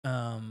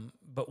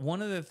But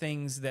one of the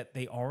things that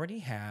they already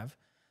have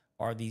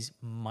are these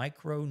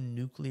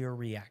micronuclear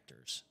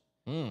reactors.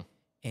 Mm.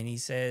 And he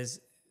says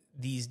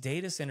these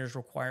data centers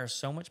require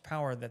so much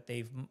power that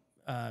they've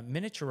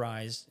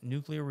miniaturized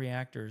nuclear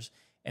reactors,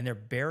 and they're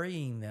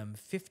burying them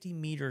 50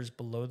 meters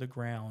below the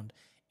ground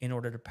in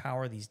order to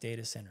power these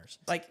data centers.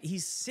 Like,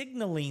 he's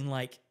signaling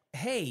like,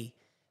 hey,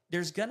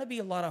 there's going to be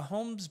a lot of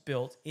homes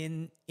built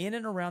in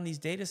and around these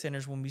data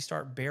centers when we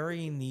start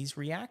burying these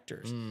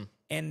reactors.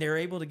 And they're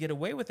able to get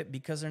away with it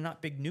because they're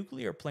not big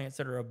nuclear plants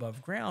that are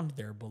above ground.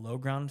 They're below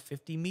ground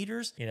 50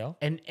 meters, you know?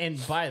 And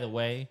by the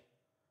way,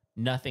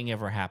 nothing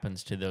ever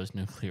happens to those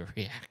nuclear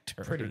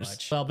reactors. Pretty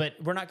much. Well, but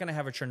We're not going to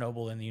have a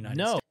Chernobyl in the United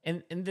no.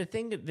 States. And the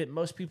thing that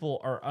most people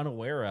are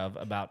unaware of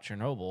about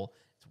Chernobyl,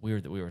 it's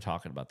weird that we were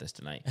talking about this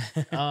tonight,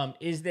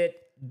 is that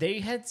they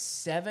had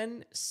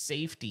 7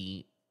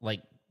 safety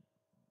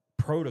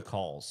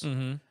protocols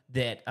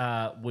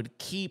that would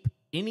keep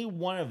any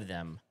one of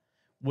them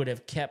would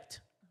have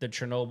kept the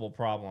Chernobyl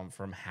problem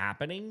from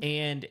happening.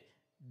 And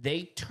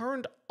they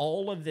turned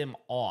all of them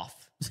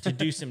off to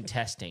do some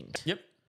testing. Yep.